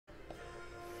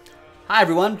Hi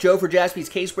everyone, Joe for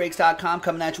JaspysCaseBreaks.com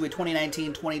coming at you with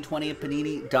 2019-2020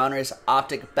 Panini Donruss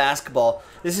Optic Basketball.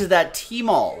 This is that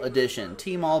Tmall edition.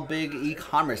 Tmall, big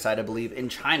e-commerce site, I believe, in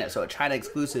China. So a China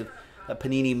exclusive that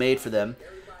Panini made for them.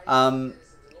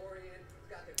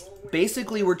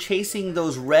 Basically, we're chasing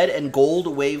those red and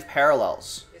gold wave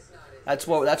parallels. That's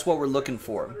what we're looking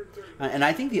for. And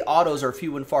I think the autos are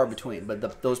few and far between,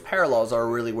 but those parallels are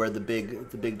really where the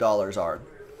big dollars are.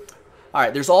 All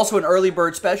right, there's also an early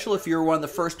bird special. If you're one of the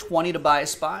first 20 to buy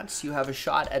spots, you have a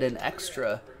shot at an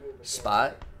extra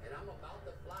spot.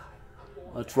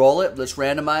 Let's roll it. Let's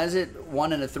randomize it.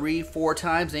 1 and a 3, 4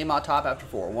 times. Name on top after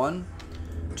 4. 1,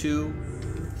 2,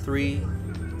 3,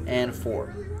 and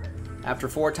 4. After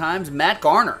 4 times, Matt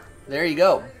Garner. There you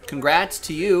go. Congrats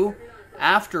to you.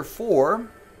 After 4,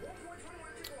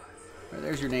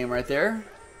 there's your name right there.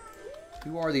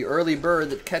 You are the early bird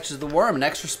that catches the worm, an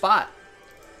extra spot.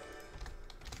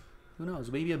 Who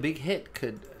knows? Maybe a big hit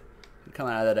could come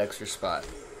out of that extra spot.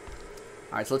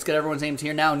 All right, so let's get everyone's names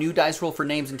here now. New dice roll for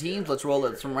names and teams. Let's roll it.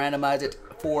 Let's randomize it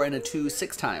 4 and a 2,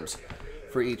 6 times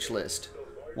for each list.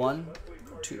 1,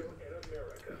 2,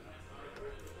 3.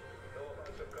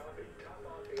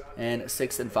 And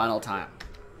 6th and final time.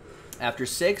 After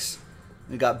 6,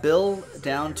 we got Bill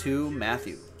down to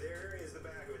Matthew.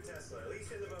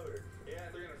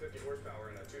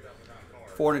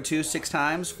 4 and a 2, 6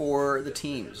 times for the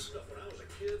teams.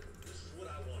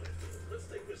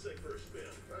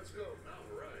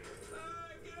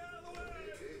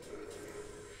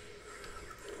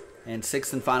 And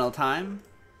 6th and final time.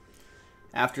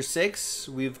 After 6,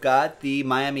 we've got the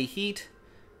Miami Heat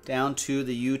down to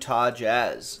the Utah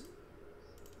Jazz.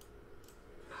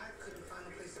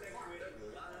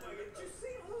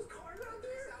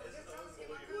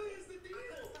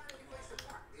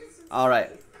 All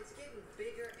right.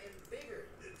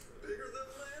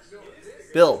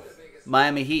 Bill,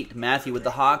 Miami Heat. Matthew with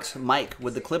the Hawks. Mike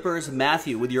with the Clippers.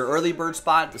 Matthew with your early bird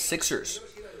spot, the Sixers.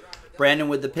 Brandon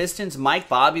with the Pistons. Mike,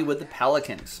 Bobby with the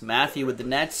Pelicans. Matthew with the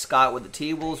Nets. Scott with the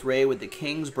T-Wolves. Ray with the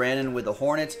Kings. Brandon with the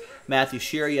Hornets. Matthew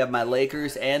Shearer, you have my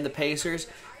Lakers and the Pacers.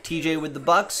 TJ with the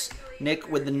Bucks. Nick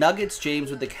with the Nuggets.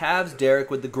 James with the Cavs. Derek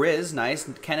with the Grizz. Nice.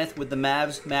 Kenneth with the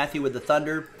Mavs. Matthew with the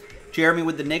Thunder. Jeremy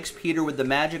with the Knicks. Peter with the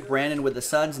Magic. Brandon with the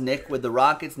Suns. Nick with the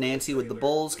Rockets. Nancy with the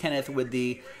Bulls. Kenneth with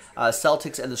the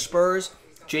Celtics and the Spurs.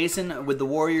 Jason with the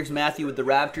Warriors. Matthew with the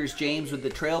Raptors. James with the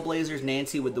Trailblazers.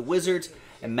 Nancy with the Wizards.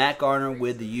 And Matt Garner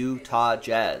with the Utah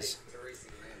Jazz.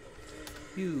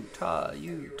 Utah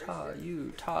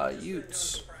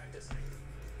Utes.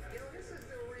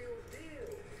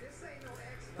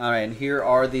 All right, and here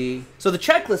are the. So the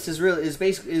checklist is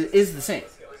basically the same,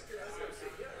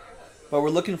 but we're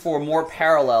looking for more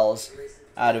parallels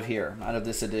out of here, out of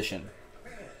this edition.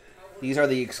 These are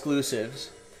the exclusives,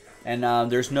 and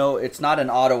there's no. It's not an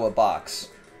Ottawa box.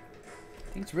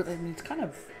 I think it's really. I mean, it's kind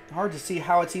of hard to see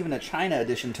how it's even a China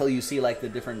edition until you see like the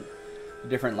different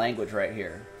language right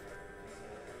here.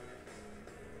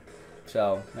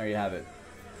 So there you have it.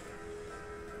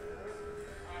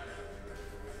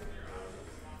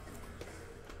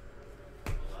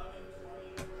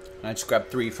 I just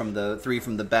grabbed three from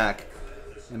the back.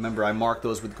 And remember, I marked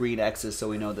those with green X's so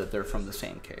we know that they're from the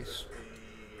same case.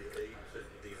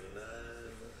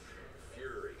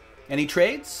 Any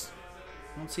trades?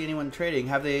 I don't see anyone trading.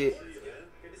 Have they?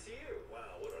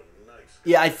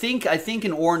 Yeah, I think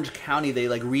in Orange County they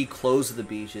like reclosed the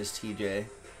beaches, TJ.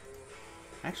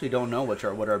 I actually don't know what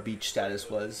our beach status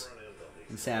was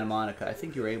in Santa Monica. I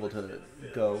think you were able to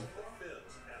go,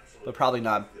 but probably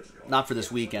not for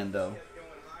this weekend though.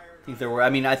 I think there were.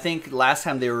 I mean, I think last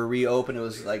time they were reopened, it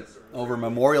was like over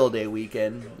Memorial Day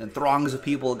weekend, and throngs of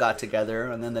people got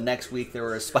together. And then the next week there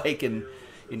were a spike in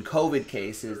COVID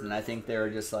cases, and I think they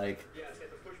were just like.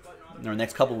 In the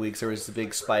next couple weeks, there was a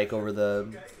big spike over the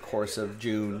course of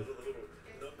June.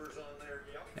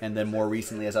 And then more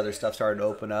recently, as other stuff started to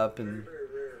open up, and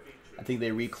I think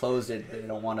they reclosed it. They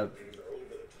don't want a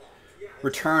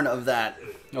return of that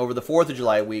over the 4th of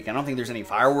July week. I don't think there's any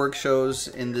fireworks shows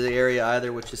in the area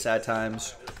either, which is sad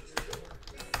times.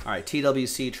 All right,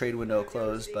 TWC trade window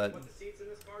closed, but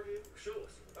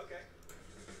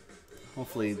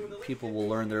hopefully people will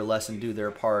learn their lesson, do their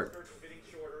part.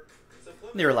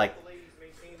 They were like,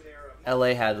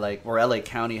 LA had like, or LA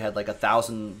County had like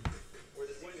 1,000,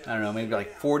 I don't know, maybe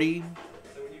like 40,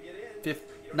 50,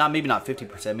 maybe not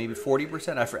 50%, maybe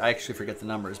 40%. I actually forget the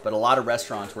numbers, but a lot of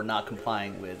restaurants were not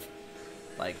complying with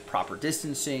like proper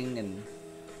distancing and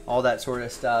all that sort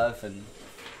of stuff. And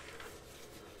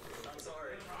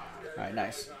all right,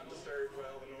 nice.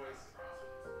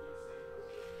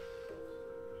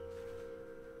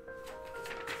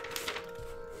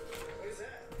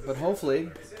 But hopefully,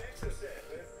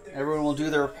 everyone will do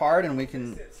their part and we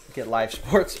can get live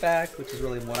sports back, which is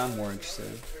really what I'm more interested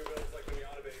in.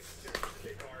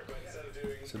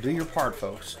 So do your part,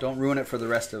 folks. Don't ruin it for the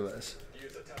rest of us.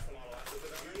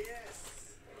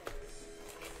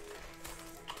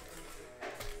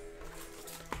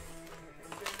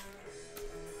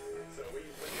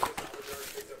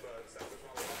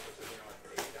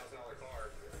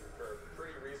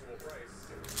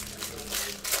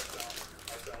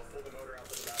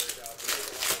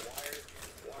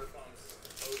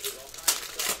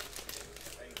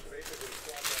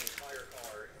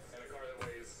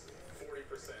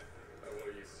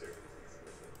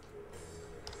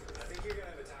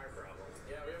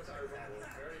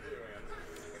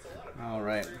 All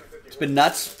right. It's been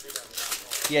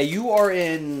nuts. Yeah, you are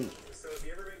in...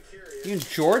 You in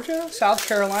Georgia? South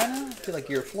Carolina? I feel like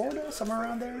you're Florida, somewhere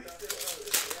around there.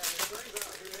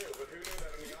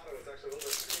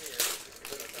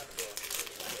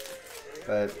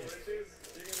 But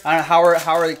I don't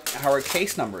know, how are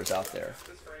case numbers out there?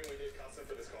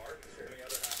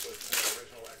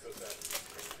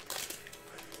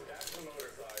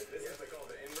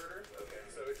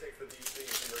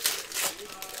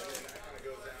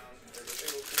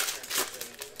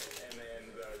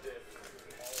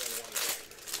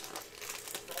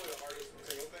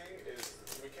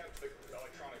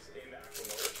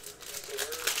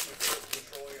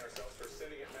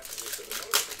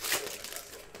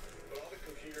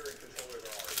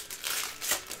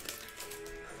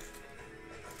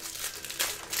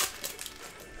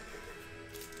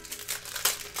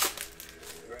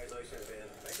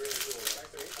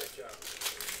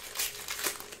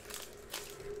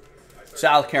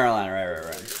 South Carolina,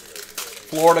 right.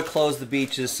 Florida closed the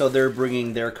beaches, so they're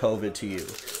bringing their COVID to you.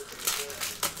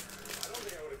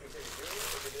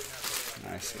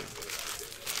 I see.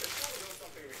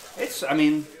 I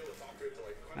mean,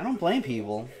 I don't blame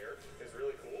people.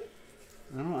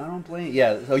 I don't blame.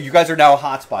 Yeah, so you guys are now a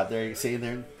hotspot. There, you see,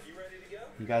 there.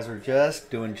 You guys are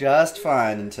just doing just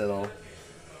fine until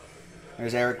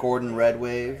there's Eric Gordon, Red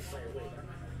Wave.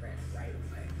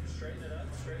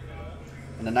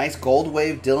 And a nice gold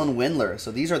wave Dylan Windler.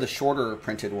 So these are the shorter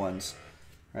printed ones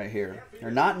right here. They're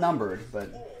not numbered,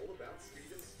 but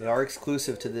they are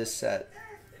exclusive to this set.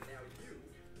 And now you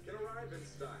can arrive in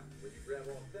style when you grab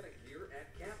authentic gear at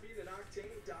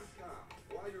caffeineandoctane.com.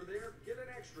 While you're there, get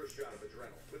an extra shot of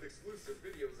adrenaline with exclusive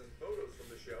videos and photos from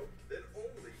the show that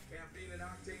only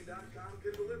caffeineandoctane.com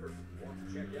can deliver. Want to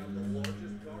check out the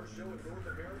largest car show in North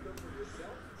America for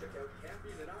yourself? Check out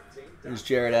caffeineandoctane.com. There's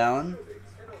Jared Allen.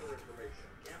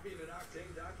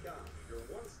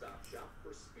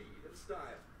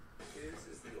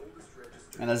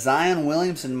 And a Zion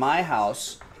Williamson My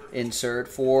House insert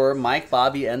for Mike,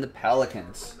 Bobby, and the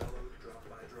Pelicans.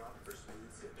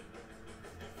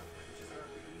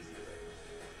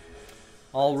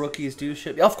 All rookies do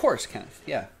ship. Of course, Kenneth.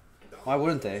 Yeah. Why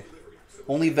wouldn't they?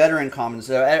 Only veteran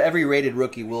commons. Every rated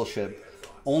rookie will ship.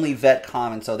 Only vet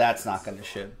common, so that's not going to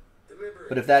ship.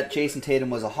 But if that Jason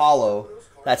Tatum was a hollow,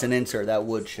 that's an insert that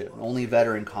would ship. Only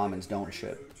veteran commons don't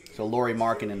ship. So Lauri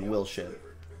Markkanen will ship.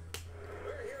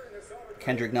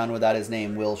 Kendrick Nunn without his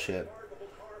name will ship.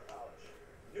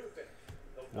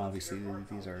 Obviously,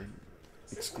 these are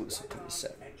exclusive to the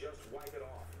set.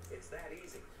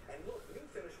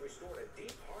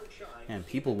 And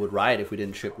people would riot if we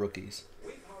didn't ship rookies.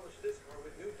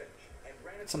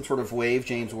 Some sort of wave,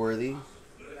 James Worthy.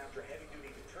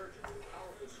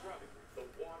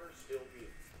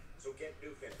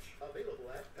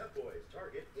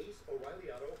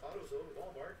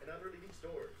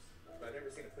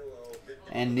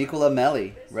 And Nicola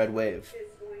Melli, Red Wave.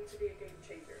 It's going to be a game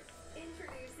changer.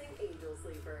 Introducing Angel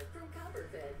Sleeper from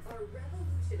CoverFit, our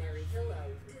revolutionary pillow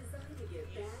designed to give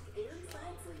back and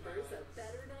side sleepers a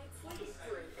better night's sleep.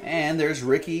 And there's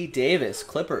Ricky Davis,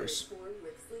 Clippers.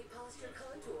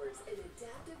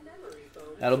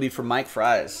 That'll be for Mike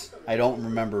Fries. I don't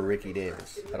remember Ricky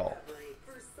Davis at all.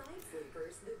 For side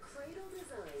sleepers, the cradle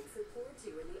design supports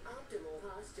you in the optimal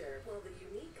posture, while the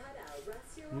unique cutout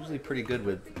rests your Usually pretty good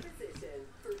with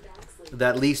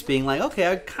that least being like,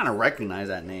 okay, I kind of recognize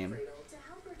that name.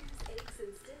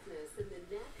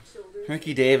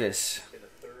 Ricky Davis.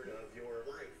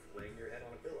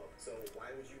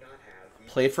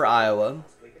 Played for Iowa.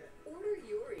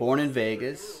 Born in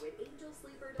Vegas.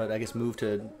 But I guess moved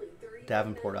to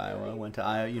Davenport, Iowa. Went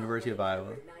to University of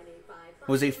Iowa.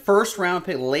 Was a first round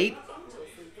pick, late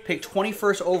pick,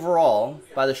 21st overall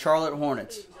by the Charlotte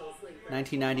Hornets.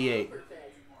 1998.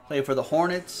 Played for the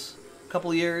Hornets.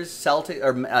 Couple years, Celtic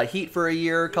or Heat for a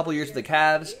year, a couple years with the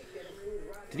Cavs.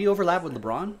 Did he overlap with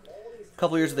LeBron?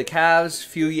 couple years with the Cavs,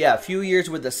 few years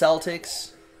with the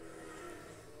Celtics.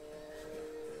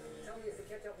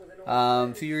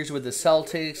 Few years with the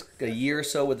Celtics, a year or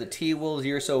so with the T-Wolves, a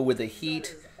year or so with the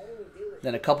Heat,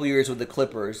 then a couple years with the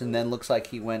Clippers, and then looks like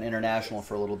he went international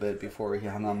for a little bit before he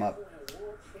hung them up.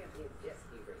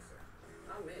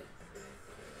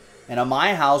 And on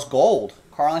my house, gold.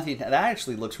 Carl Anthony, that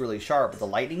actually looks really sharp. The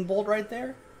lightning bolt right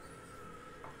there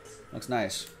looks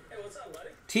nice.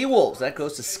 T-Wolves, that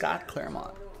goes to Scott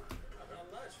Claremont.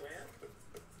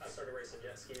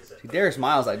 See, Darius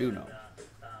Miles, I do know.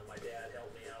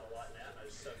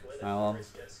 Well,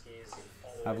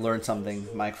 I've learned something,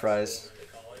 Mike Fries.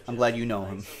 I'm glad you know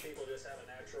him.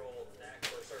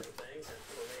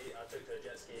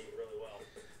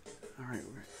 All right.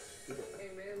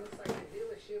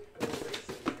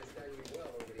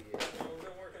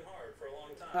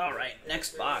 All right,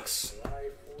 next box.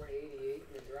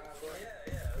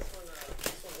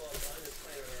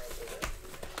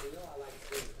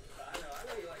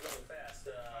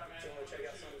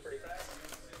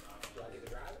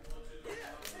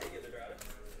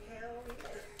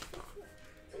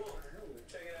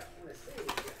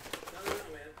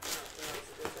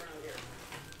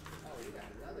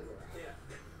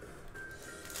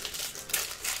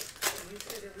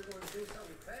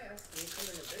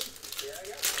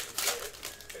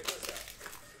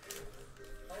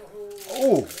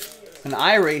 Oh, an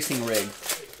iRacing rig.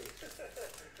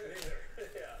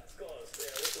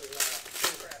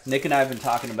 Nick and I have been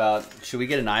talking about, should we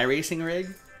get an iRacing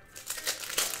rig?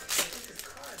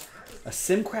 A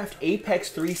SimCraft Apex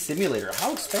 3 simulator.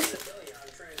 How expensive?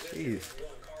 Jeez.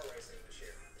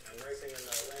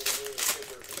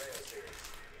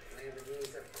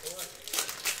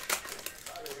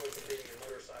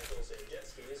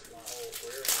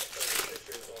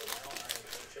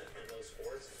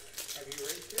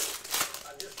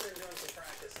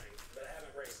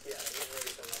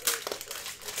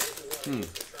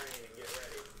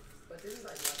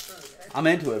 I'm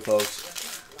into it,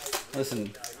 folks.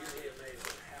 Listen,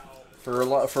 for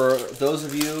those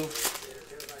of you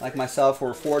like myself who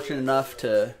are fortunate enough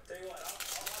to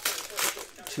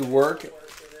work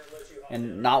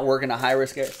and not work in a high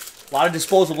risk area, a lot of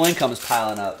disposable income is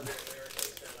piling up.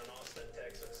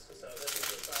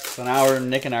 So now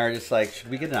Nick and I are just like, should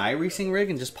we get an iRacing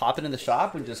rig and just pop it in the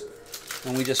shop and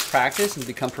we just practice and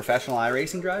become professional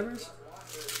iRacing drivers?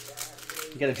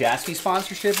 You get a Jaspy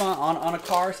sponsorship on a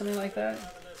car or something like that?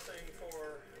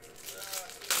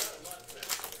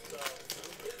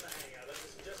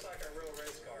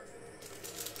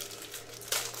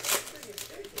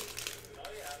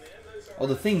 Oh,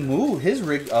 the thing moved. His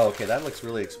rig. Oh, okay, that looks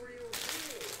really.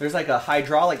 There's like a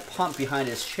hydraulic pump behind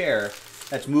his chair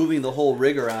that's moving the whole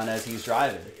rig around as he's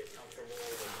driving.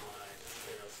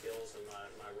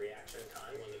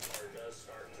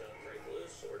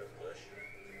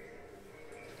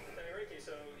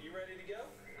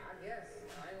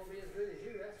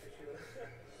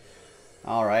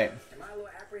 All right.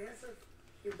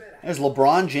 There's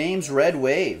LeBron James Red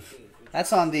Wave.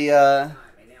 That's on the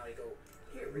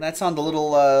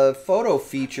little photo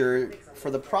feature for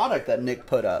the product that Nick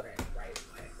put up.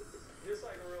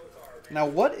 Now,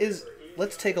 what is?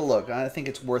 Let's take a look. I think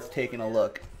it's worth taking a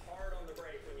look.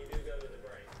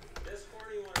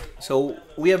 So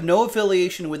we have no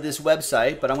affiliation with this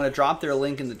website, but I'm going to drop their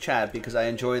link in the chat because I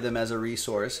enjoy them as a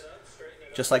resource.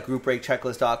 Just like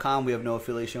GroupBreakChecklist.com, we have no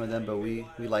affiliation with them, but we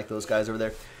like those guys over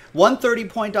there.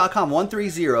 130point.com,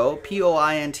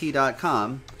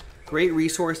 130point.com. Great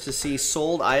resource to see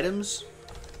sold items.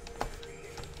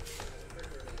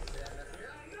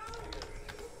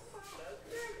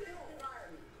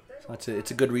 So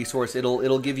it's a good resource.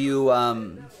 It'll give you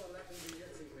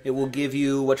it will give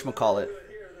you whatchamacallit,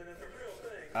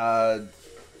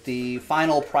 the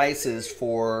final prices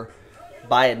for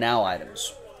buy it now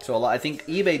items. So I think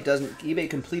eBay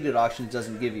completed auctions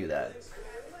doesn't give you that.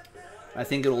 I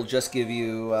think it'll just give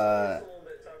you,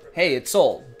 hey, it's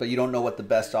sold, but you don't know what the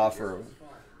best offer,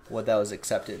 what that was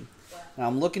accepted. Now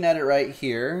I'm looking at it right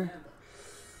here.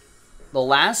 The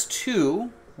last two,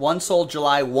 one sold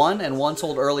July 1 and one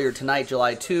sold earlier tonight,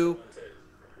 July 2.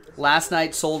 Last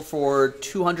night sold for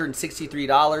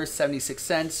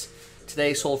 $263.76.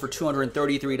 Today sold for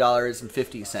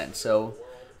 $233.50. So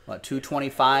what,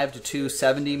 $225 to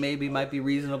 $270 maybe might be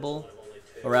reasonable,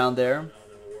 around there.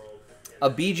 A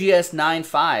BGS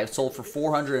 9.5 sold for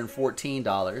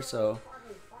 $414, so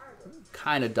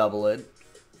kind of double it.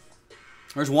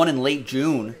 There's one in late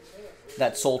June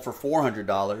that sold for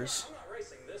 $400.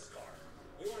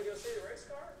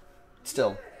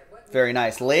 Still, very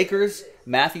nice. Lakers,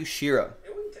 Matthew Shira.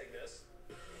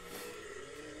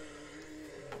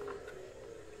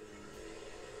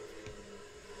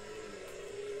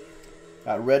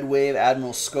 Got Red Wave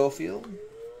Admiral Schofield.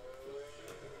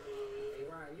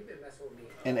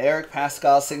 And Eric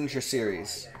Pascal Signature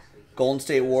Series. Golden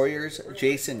State Warriors,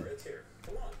 Jason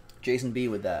B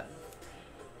with that.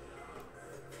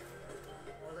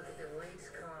 Well, look at the race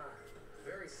car.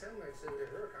 Very similar to the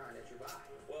her car that you buy.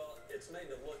 Well, it's made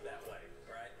to look that way,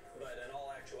 right? But in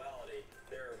all actuality,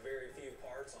 there are very few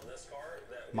parts on this car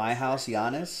that My House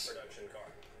Giannis. production car.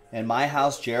 And My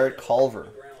House Jarrett Culver.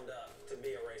 Ground up to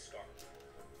be a race car.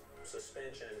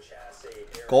 Suspension, chassis,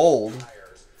 air, Gold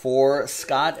tires. for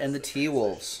Scott and the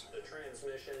T-Wolves. The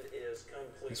transmission is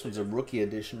complete. This one's a rookie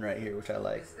edition right here, which I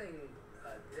like. This thing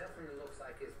definitely looks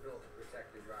like it's built to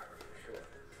protect the driver for sure.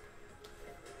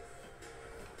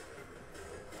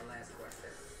 One last question.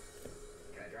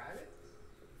 Can I drive it?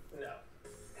 No.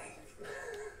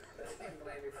 Can't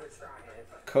blame you for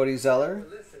trying. Cody Zeller.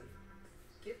 Listen,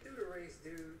 get through the race,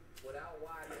 dude, without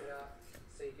winding it up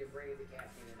so you can bring it to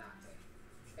Caffeine and Octane.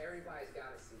 Everybody's got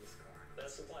to see this car.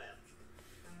 That's the plan.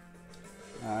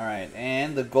 All right,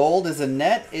 and the gold is a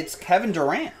net. It's Kevin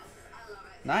Durant.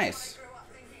 Nice.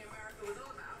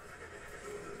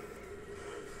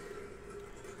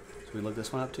 Should we look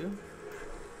this one up too?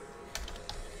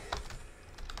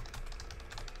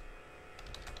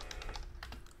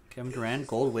 Kevin Durant,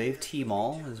 Gold Wave,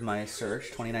 Tmall is my search.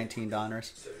 2019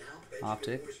 Donruss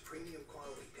Optic.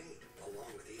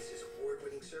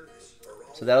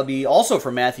 So that'll be also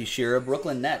for Matthew Shearer,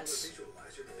 Brooklyn Nets.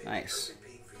 Nice.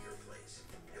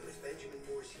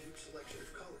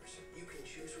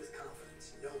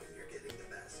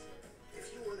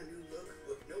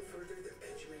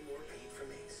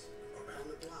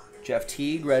 Jeff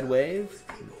Teague, Red Wave.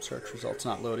 Search results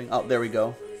not loading. Oh, there we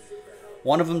go.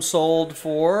 One of them sold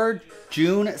for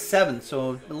June 7th,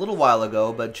 so a little while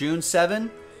ago, but June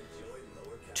 7,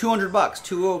 $200,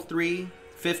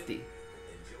 $203.50.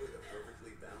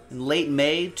 In late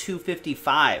May,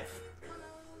 $255.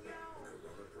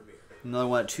 Another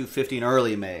one at $250 in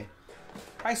early May.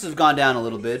 Prices have gone down a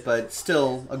little bit, but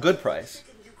still a good price.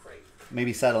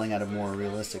 Maybe settling at a more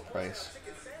realistic price.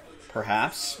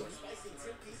 Perhaps.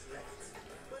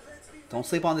 Don't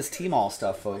sleep on this Tmall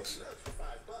stuff, folks.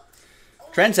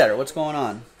 Trendsetter, what's going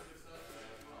on?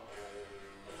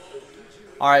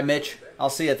 All right, Mitch. I'll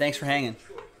see you. Thanks for hanging.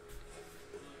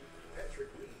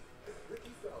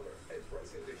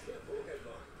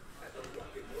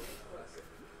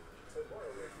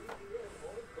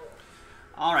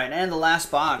 All right, and the last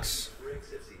box.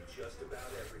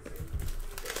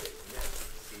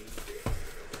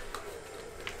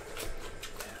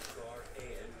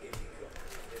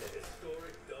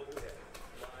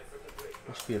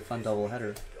 Should be a fun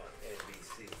doubleheader.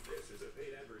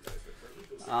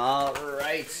 All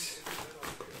right.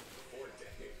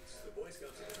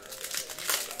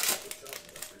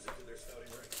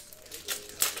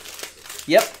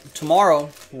 Yep, tomorrow,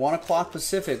 1 o'clock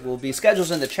Pacific will be,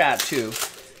 schedules in the chat too.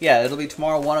 Yeah, it'll be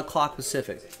tomorrow, 1 o'clock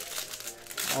Pacific.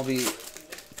 I'll be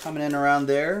coming in around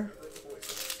there.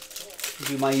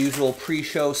 Do my usual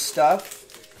pre-show stuff.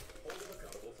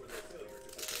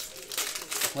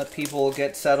 Let people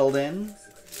get settled in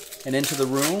and into the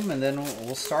room, and then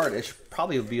we'll start. It should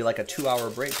probably be like a 2-hour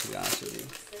break, to be honest with you.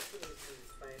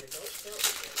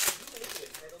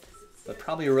 But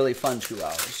probably a really fun 2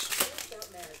 hours.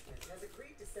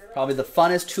 Probably the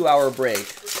funnest 2-hour break,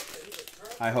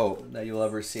 I hope, that you'll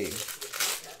ever see.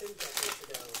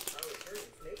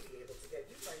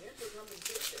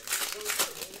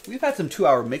 We've had some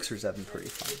 2-hour mixers that have been pretty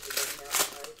fun.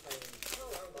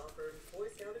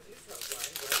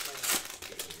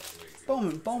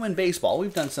 Bowman baseball.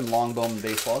 We've done some long Bowman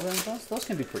baseballs, and those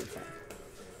can be pretty fun.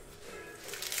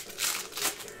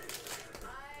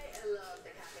 I love the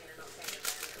Caffeine and Octane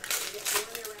event. You get to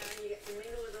run around, you get to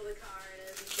mingle with other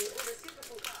cars, see all the super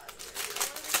cool cars.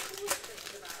 One of the coolest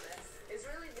things about this is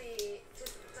really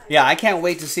Yeah, I can't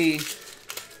wait to see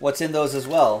what's in those as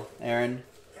well, Aaron.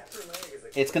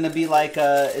 It's gonna be like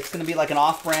an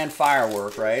off-brand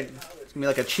firework, right? It's gonna be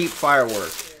like a cheap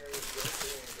firework.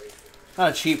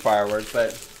 Not a cheap firework, but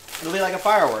it'll be like a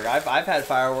firework. I've had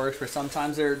fireworks where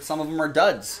sometimes some of them are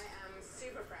duds,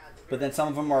 but then some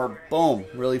of them are boom,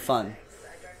 really fun.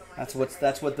 That's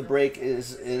what the break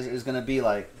is gonna be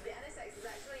like.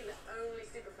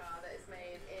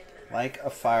 Like a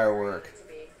firework.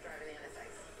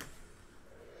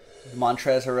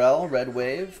 Montrezl Harrell, Red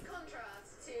Wave.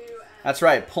 That's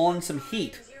right, pulling some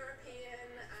heat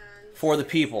for the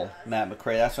people, Matt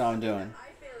McRae. That's what I'm doing.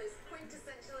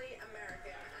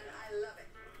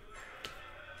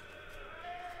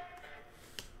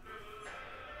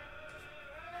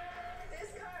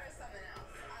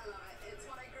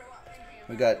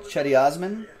 We got Chetty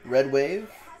Osman, Red Wave. It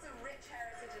has a rich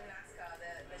heritage in NASCAR,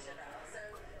 the Chevelle. So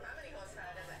how many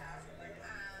horsepower does it have? And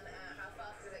how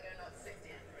fast does it go 0 to 60?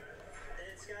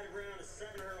 It's got around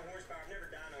 700 horsepower. I've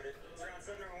never dynoed it. It's around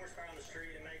 700 horsepower on the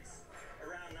street. It makes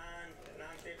around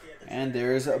 950 at the And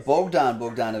there's Bogdanovich.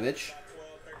 12,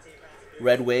 13 pounds.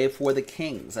 Red Wave for the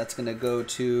Kings. That's going to go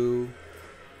to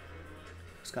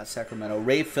Scott Sacramento.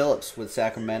 Ray Phillips with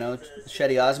Sacramento.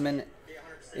 Chetty Osman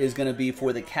is going to be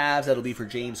for the Cavs. That'll be for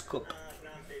James Cook.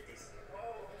 950s.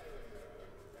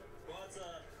 Well, it's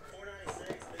a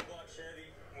 496 big block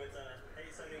Chevy with a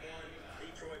 871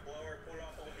 Detroit blower. Pulled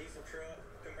off old diesel truck,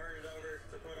 converted over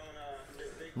to put on this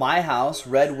big My House,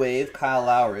 Red Wave, Kyle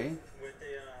Lowry. with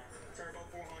the Turbo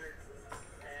 400.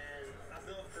 And I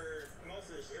built for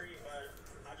most of the street, but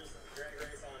I just drag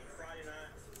race on Friday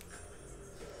night.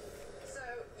 So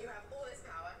you have all this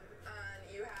power and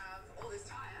you have all this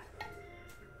tire.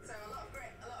 So a lot of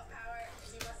grip, a lot of power.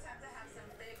 You must have to have some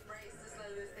big brakes to slow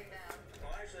this thing down.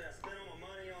 Well, actually, I spent all my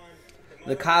money on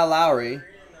The Kyle Lowry,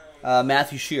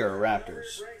 Matthew Shearer,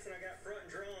 Raptors. brakes, and I got front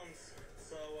drums.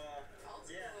 So, Old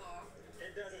yeah, school.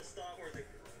 it doesn't stop worth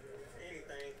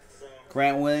anything. So,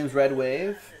 Grant Williams, Red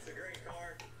Wave. it's a great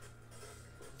car.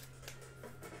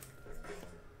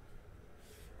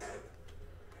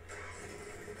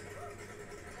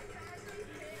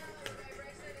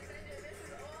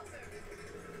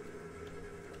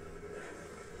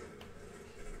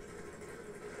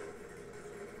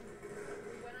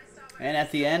 And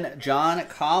at the end, John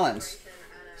Collins.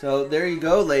 So there you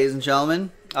go, ladies and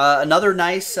gentlemen. Another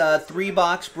nice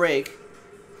 3-box break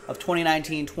of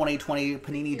 2019-2020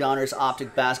 Panini Donruss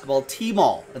Optic Basketball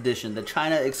Tmall edition, the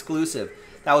China exclusive.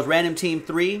 That was Random Team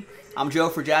 3. I'm Joe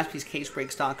for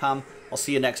JaspysCaseBreaks.com. I'll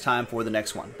see you next time for the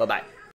next one. Bye-bye.